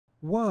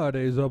What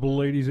is up,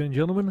 ladies and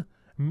gentlemen?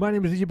 My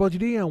name is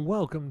DJPaultjeD and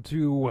welcome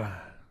to,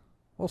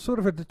 well, sort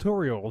of a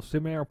tutorial of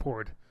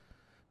SimAirport.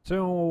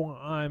 So,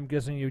 I'm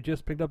guessing you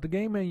just picked up the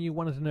game and you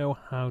wanted to know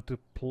how to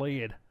play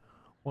it.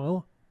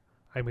 Well,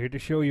 I'm here to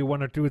show you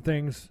one or two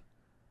things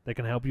that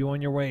can help you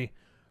on your way.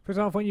 First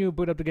off, when you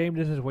boot up the game,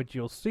 this is what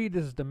you'll see.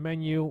 This is the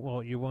menu.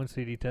 Well, you won't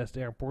see the test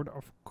airport,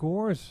 of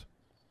course.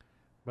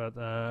 But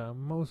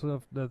most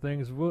of the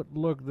things would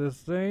look the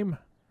same.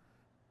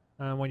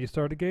 When you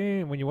start a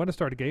game, when you want to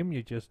start a game,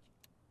 you just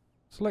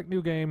select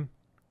new game.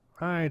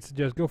 I'd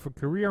suggest go for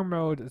career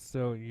mode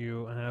so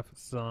you have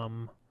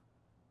some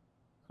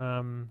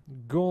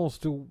goals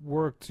to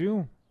work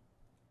to.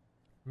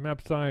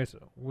 Map size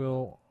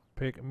will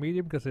pick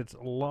medium because it's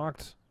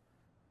locked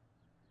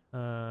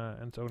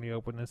and it's only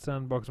open in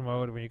sandbox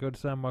mode. When you go to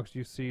sandbox,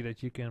 you see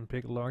that you can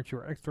pick large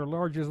or extra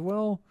large as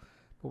well,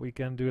 but we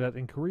can do that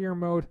in career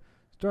mode.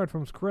 Start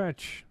from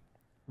scratch.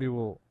 We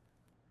will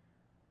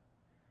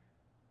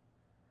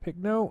pick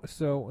no,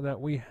 so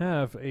that we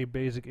have a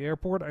basic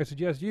airport. I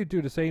suggest you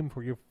do the same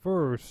for your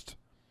first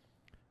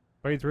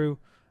playthrough.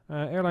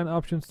 Airline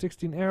options,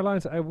 16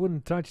 airlines. I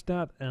wouldn't touch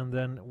that, and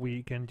then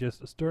we can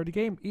just start the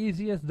game.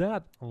 Easy as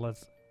that.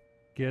 Let's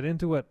get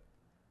into it.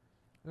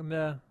 And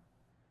the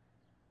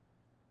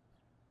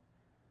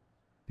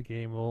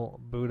game will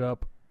boot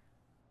up.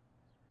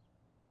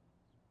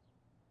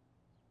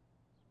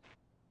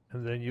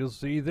 And then you'll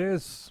see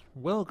this.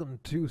 Welcome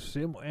to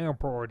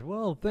SimAirport.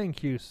 Well,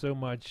 thank you so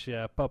much,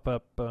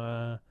 pop-up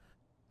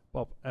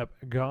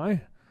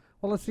guy.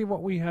 Well, let's see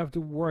what we have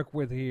to work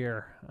with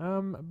here.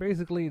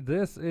 Basically,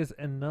 this is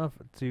enough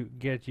to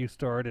get you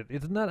started.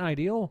 It's not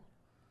ideal,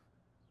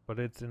 but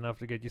it's enough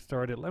to get you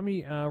started. Let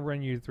me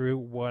run you through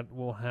what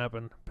will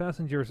happen.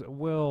 Passengers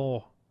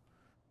will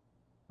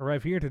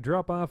arrive here to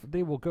drop off.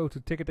 They will go to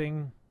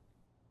ticketing,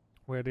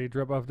 where they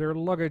drop off their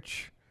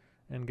luggage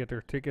and get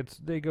their tickets.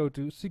 They go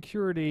to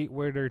security,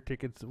 where their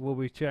tickets will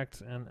be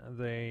checked, and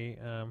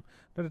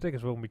their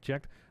tickets will be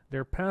checked.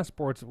 Their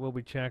passports will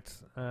be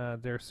checked.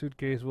 Their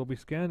suitcase will be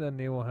scanned, and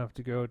they will have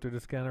to go to the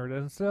scanner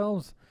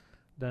themselves.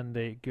 Then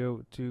they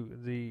go to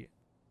the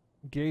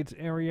gates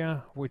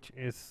area, which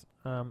is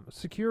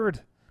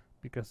secured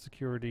because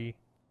security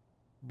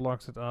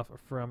blocks it off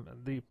from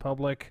the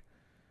public,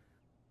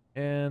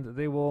 and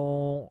they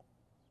will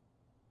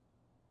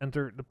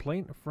enter the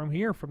plane from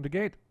here, from the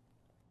gate.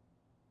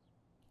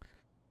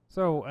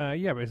 So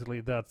yeah,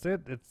 basically that's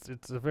it.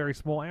 It's a very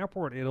small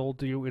airport. It'll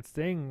do its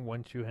thing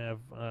once you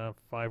have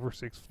 5 or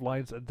 6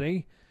 flights a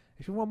day.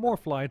 If you want more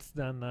flights,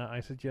 then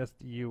I suggest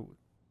you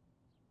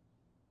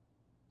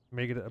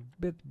make it a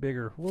bit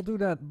bigger. We'll do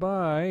that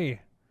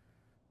by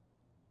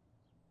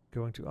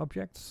going to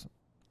objects,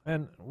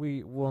 and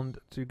we want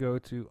to go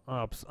to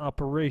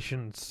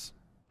operations.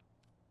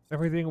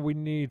 Everything we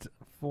need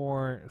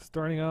for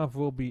starting off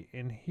will be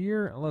in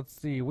here. Let's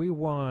see, we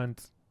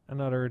want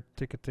another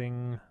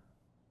ticketing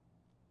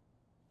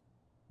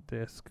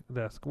desk.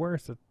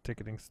 Where's the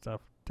ticketing stuff?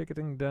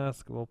 Ticketing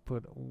desk. We'll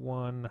put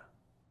one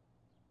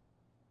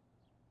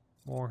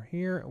more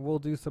here. We'll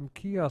do some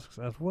kiosks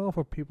as well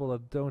for people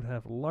that don't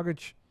have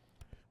luggage.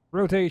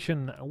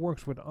 Rotation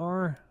works with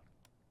R.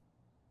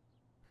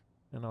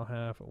 And I'll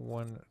have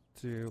 1,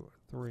 2,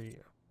 3,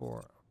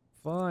 4,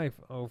 5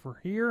 over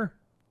here.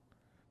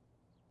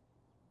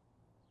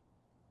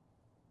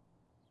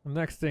 The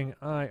next thing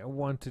I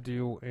want to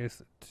do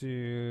is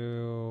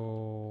to...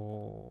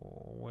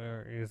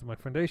 where is my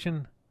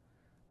foundation?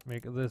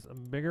 Make this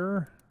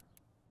bigger.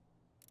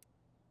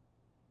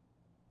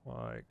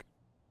 Like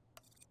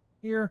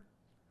here.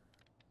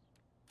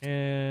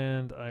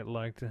 And I'd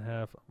like to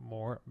have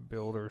more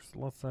builders.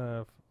 Let's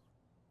have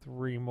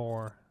 3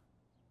 more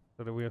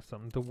so that we have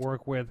something to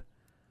work with.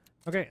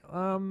 Okay,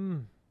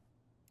 while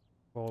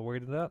we're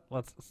waiting that,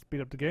 let's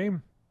speed up the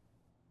game.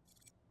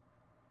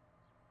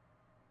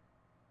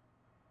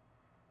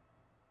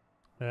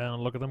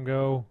 And look at them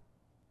go.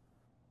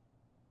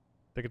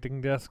 Ticketing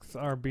desks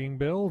are being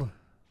built.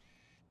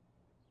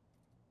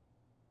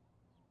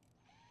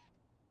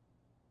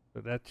 So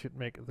that should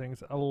make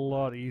things a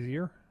lot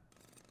easier.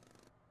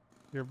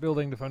 You're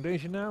building the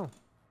foundation now.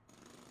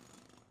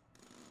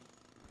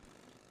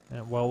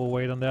 And while we'll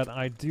wait on that,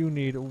 I do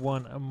need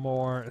 1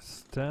 more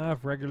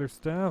staff, regular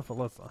staff.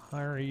 Let's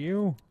hire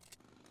you.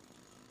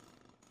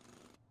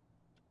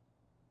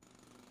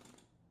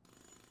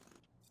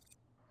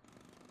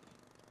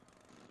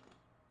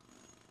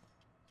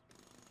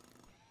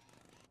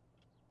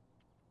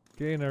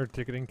 Okay, another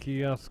ticketing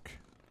kiosk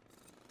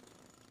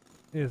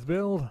is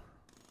built.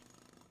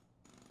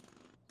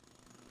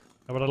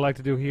 And what I'd like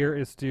to do here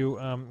is to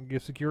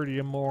give security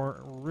a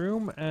more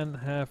room and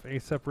have a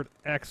separate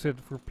exit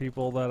for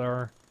people that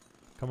are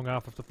coming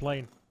off of the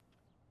plane.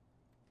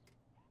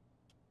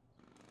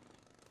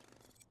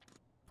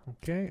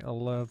 Okay,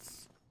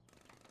 let's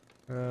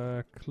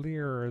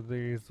clear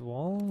these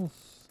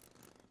walls.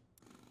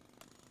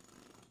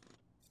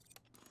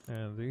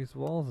 And these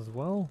walls as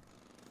well.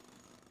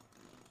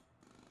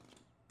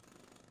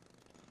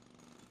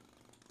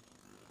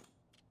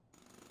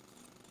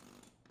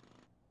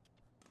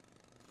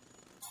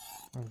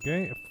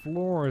 Okay,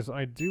 floors.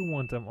 I do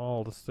want them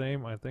all the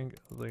same. I think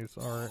these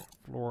are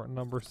floor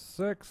number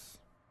 6.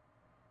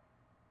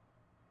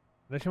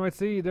 As you might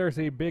see, there's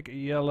a big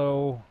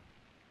yellow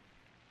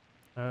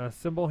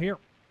symbol here.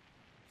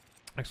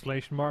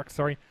 Exclamation mark,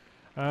 sorry.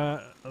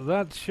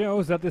 That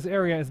shows that this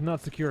area is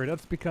not secure.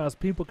 That's because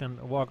people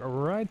can walk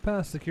right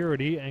past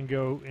security and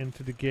go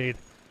into the gate.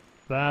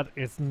 That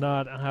is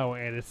not how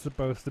it is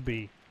supposed to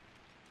be.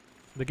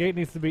 The gate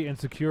needs to be in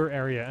secure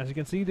area. As you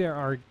can see, there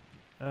are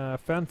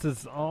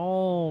fences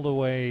all the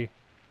way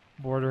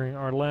bordering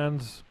our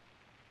lands,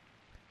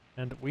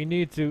 and we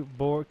need to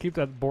keep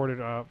that bordered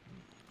up,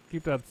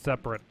 keep that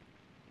separate.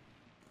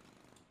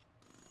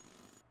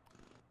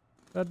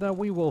 But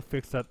we will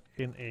fix that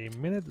in a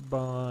minute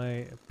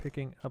by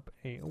picking up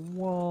a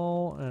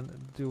wall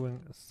and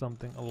doing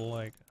something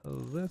like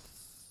this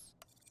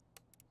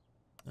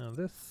and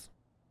this.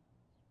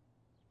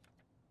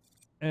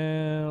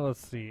 And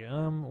let's see,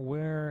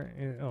 where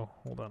is, oh,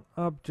 hold on,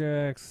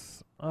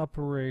 objects,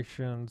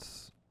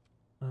 operations,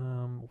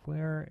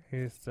 where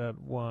is that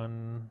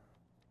one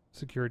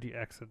security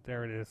exit?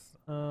 There it is.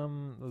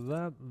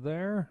 That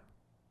there,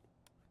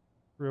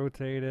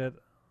 rotate it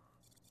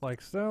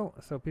like so,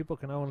 so people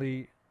can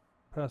only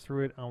pass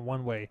through it on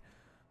one way.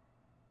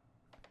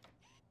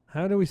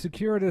 How do we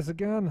secure this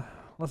again?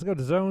 Let's go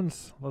to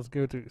zones, let's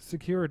go to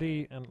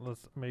security, and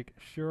let's make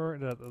sure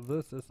that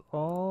this is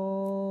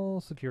all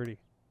security.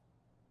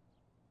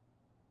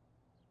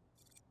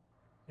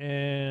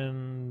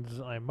 And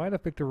I might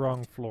have picked the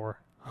wrong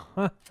floor.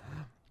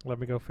 Let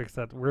me go fix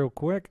that real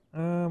quick.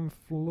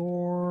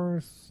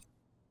 Floors.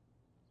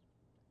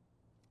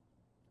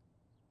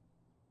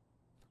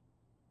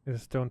 Is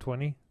it stone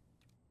 20?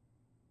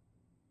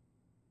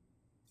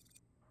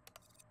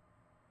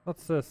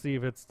 Let's see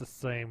if it's the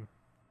same.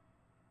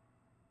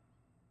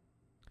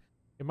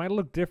 It might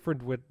look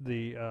different with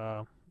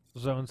the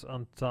zones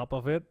on top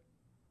of it,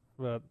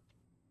 but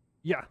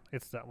yeah,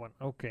 it's that one.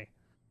 Okay.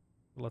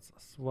 Let's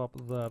swap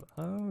that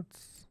out.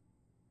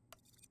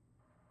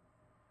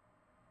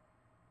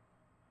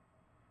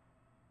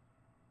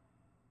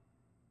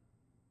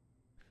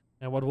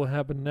 And what will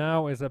happen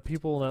now is that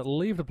people that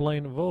leave the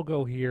plane will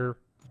go here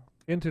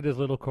into this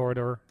little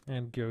corridor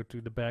and go to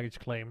the baggage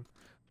claim.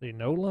 They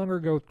no longer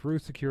go through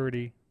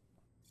security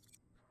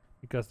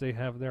because they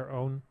have their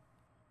own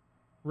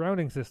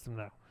routing system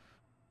now.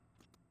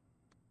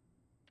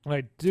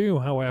 I do,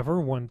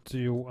 however, want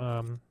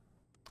to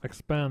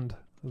expand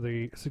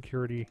the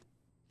security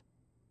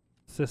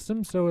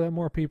system so that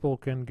more people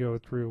can go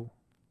through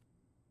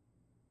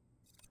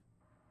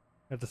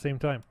at the same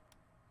time.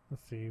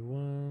 Let's see,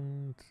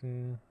 1,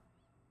 2.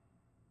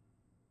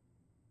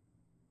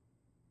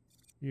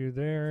 You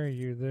there,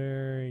 you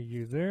there,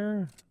 you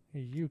there.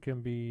 You can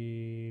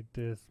be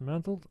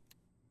dismantled.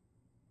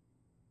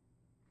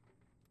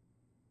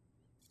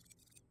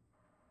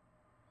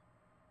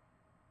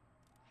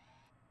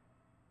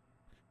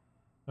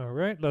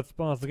 Alright, let's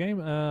pause the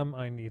game.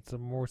 I need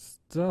some more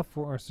stuff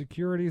for our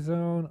security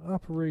zone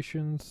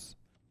operations.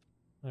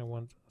 I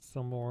want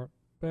some more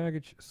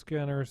baggage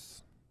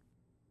scanners.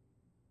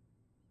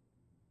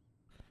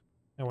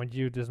 I want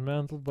you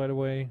dismantled, by the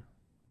way.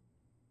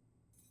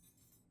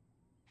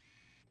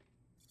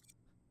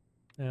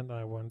 And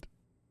I want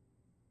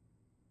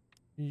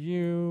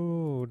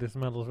you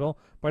dismantled as well.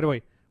 By the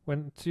way,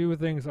 when two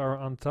things are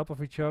on top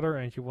of each other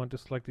and you want to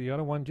select the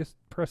other one, just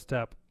press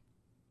tab.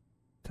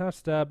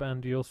 Touch tab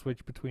and you'll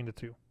switch between the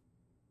two.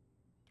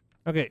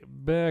 Okay,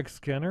 bag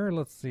scanner.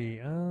 Let's see.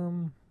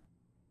 How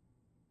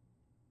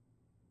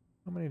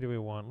many do we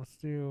want? Let's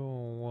do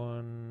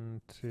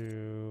 1,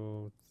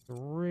 2,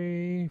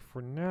 3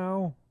 for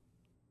now.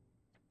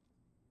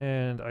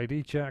 And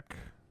ID check.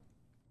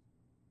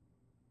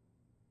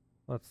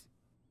 Let's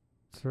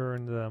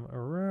turn them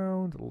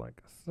around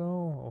like so.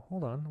 Oh,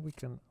 hold on. We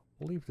can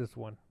leave this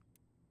one.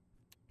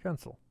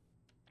 Cancel.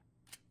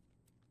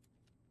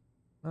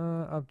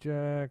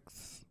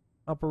 Objects,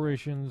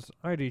 operations,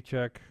 ID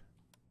check.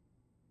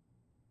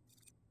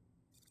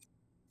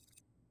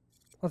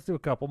 Let's do a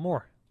couple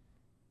more.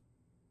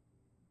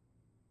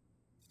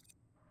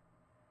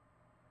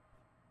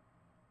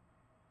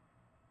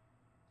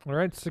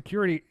 Alright,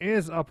 security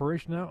is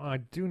operational now. I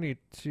do need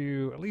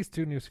at least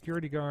 2 new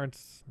security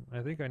guards.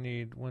 I think I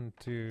need 1,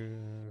 2,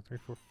 3,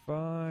 4,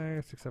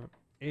 5, 6, 7,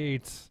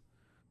 8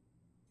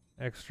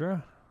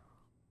 extra.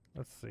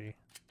 Let's see.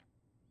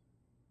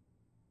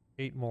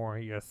 8 more,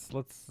 yes.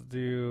 Let's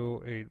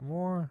do 8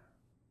 more.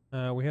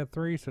 We had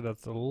 3, so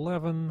that's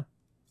 11.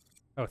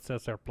 Oh, it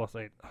says there plus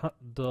 8.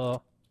 Duh.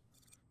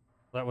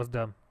 That was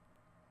dumb.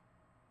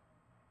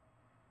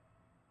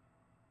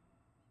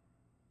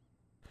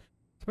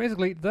 So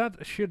basically,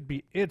 that should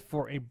be it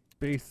for a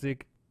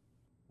basic,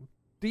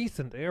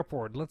 decent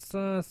airport. Let's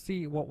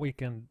see what we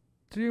can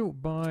do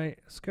by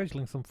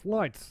scheduling some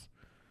flights.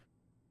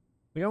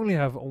 We only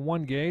have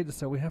 1 gate,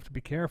 so we have to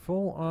be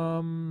careful.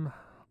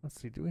 Let's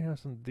see, do we have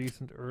some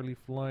decent early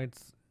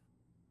flights?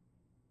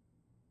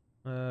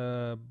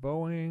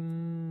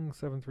 Boeing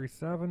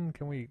 737,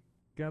 can we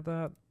get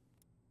that?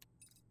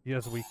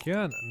 Yes, we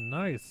can.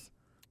 Nice.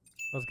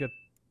 Let's get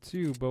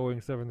 2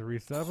 Boeing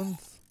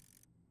 737s.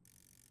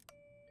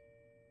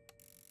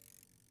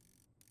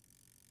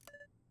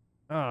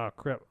 Ah,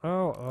 crap.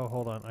 Oh,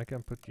 hold on. I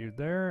can put you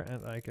there,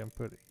 and I can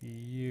put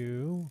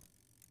you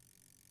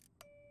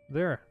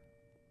there.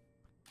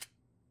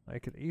 I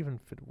could even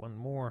fit one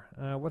more.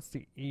 What's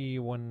the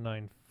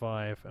E195?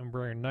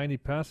 Embraer 90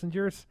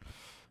 passengers?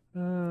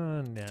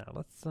 Nah,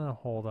 let's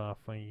hold off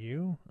on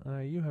you.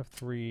 You have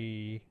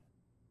 3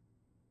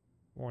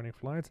 morning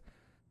flights.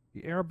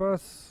 The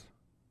Airbus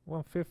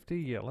 150?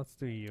 Yeah, let's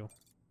do you.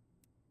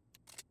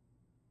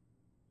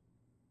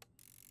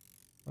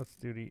 Let's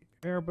do the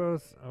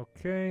Airbus.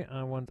 Okay,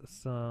 I want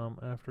some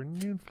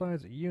afternoon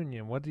flights.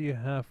 Union, what do you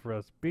have for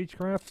us?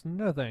 Beechcrafts?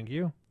 No, thank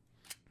you.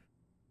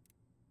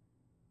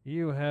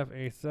 You have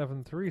a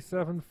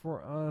 737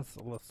 for us.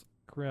 Let's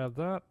grab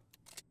that.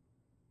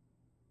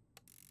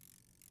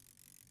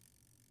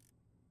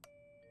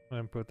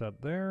 And put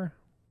that there.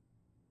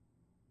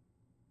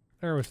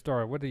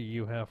 Aerostar, what do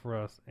you have for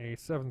us? A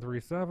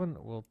 737.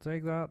 We'll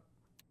take that.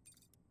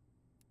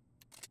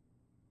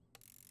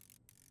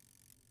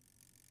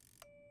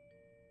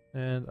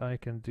 And I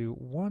can do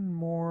one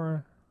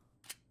more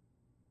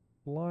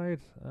flight.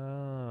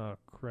 Oh,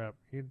 crap.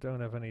 You don't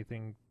have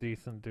anything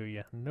decent, do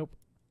you? Nope.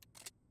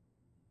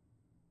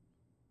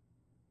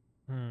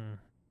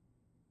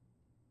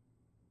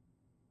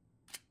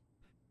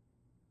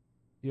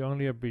 You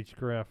only have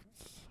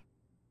Beechcrafts.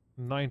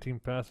 19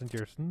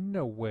 passengers.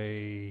 No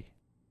way.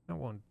 I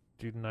won't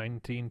do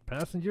 19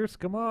 passengers.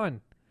 Come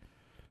on.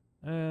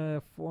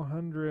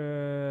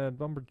 400.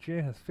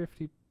 Bombardier has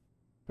 50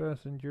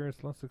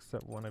 passengers. Let's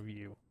accept one of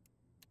you.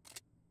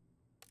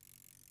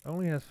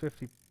 Only has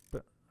 50.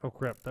 Oh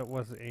crap, that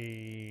was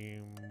a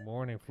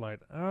morning flight.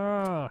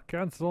 Ah,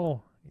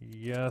 cancel.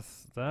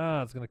 Yes,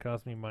 that's gonna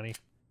cost me money.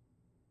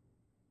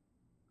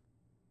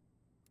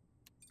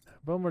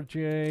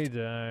 Bombardier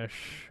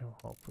dash.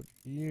 I'll put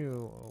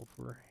you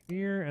over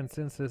here, and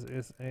since this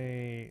is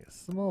a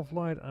small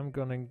flight, I'm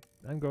going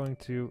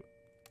to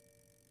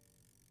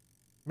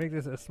make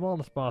this as small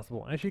as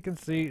possible. As you can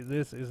see,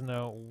 this is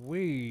now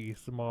way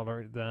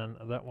smaller than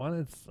that one.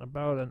 It's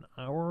about an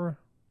hour,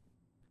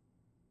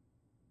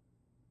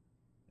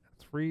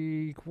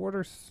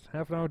 3/4,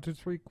 half an hour to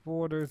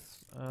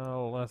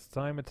 3/4 less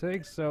time it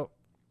takes. So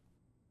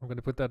I'm going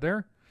to put that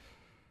there.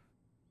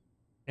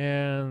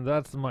 And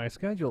that's my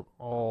schedule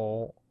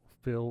all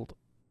filled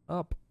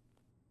up.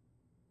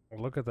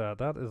 Look at that.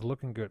 That is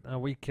looking good.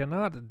 We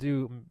cannot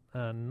do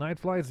night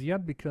flights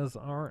yet because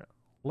our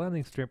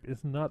landing strip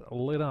is not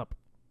lit up.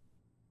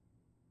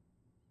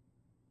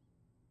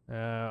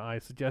 I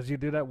suggest you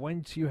do that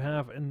once you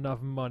have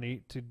enough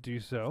money to do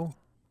so.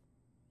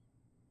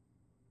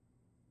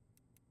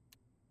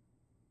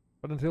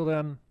 But until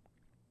then,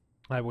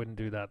 I wouldn't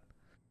do that.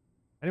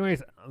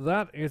 Anyways,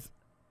 that is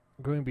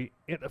going to be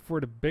it for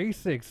the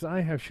basics.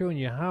 I have shown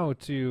you how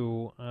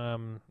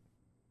to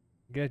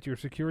get your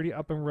security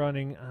up and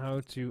running,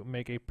 how to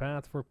make a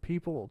path for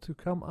people to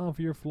come off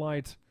your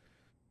flight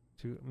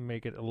to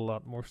make it a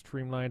lot more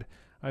streamlined.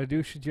 I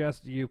do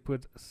suggest you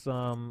put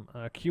some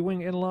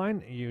queuing in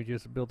line. You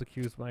just build the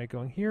queues by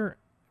going here,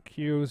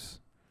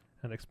 queues,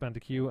 and expand the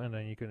queue, and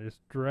then you can just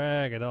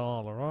drag it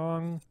all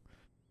along.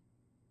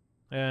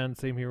 And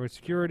same here with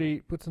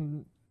security. Put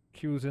some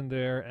queues in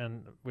there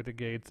and with the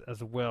gates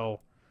as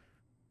well.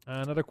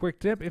 Another quick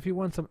tip, if you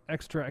want some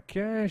extra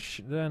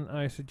cash, then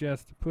I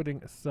suggest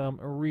putting some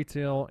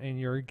retail in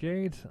your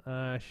gate.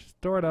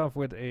 Start off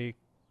with a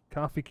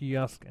coffee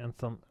kiosk and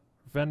some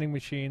vending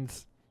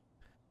machines,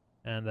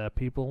 and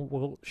people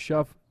will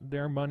shove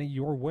their money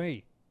your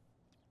way.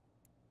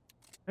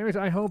 Anyways,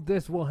 I hope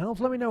this will help.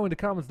 Let me know in the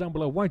comments down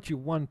below what you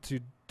want to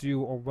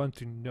do or want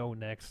to know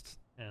next,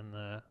 and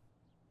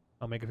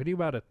I'll make a video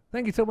about it.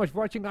 Thank you so much for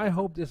watching. I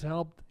hope this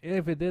helped.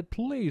 If it did,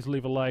 please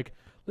leave a like.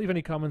 Leave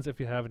any comments if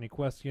you have any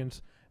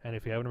questions. And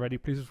if you haven't already,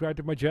 please subscribe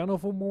to my channel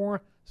for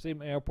more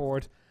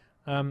SimAirport.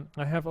 I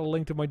have a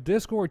link to my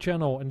Discord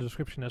channel in the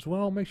description as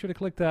well. Make sure to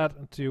click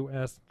that to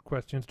ask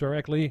questions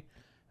directly.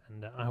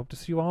 And I hope to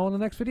see you all in the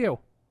next video.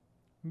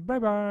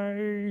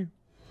 Bye-bye.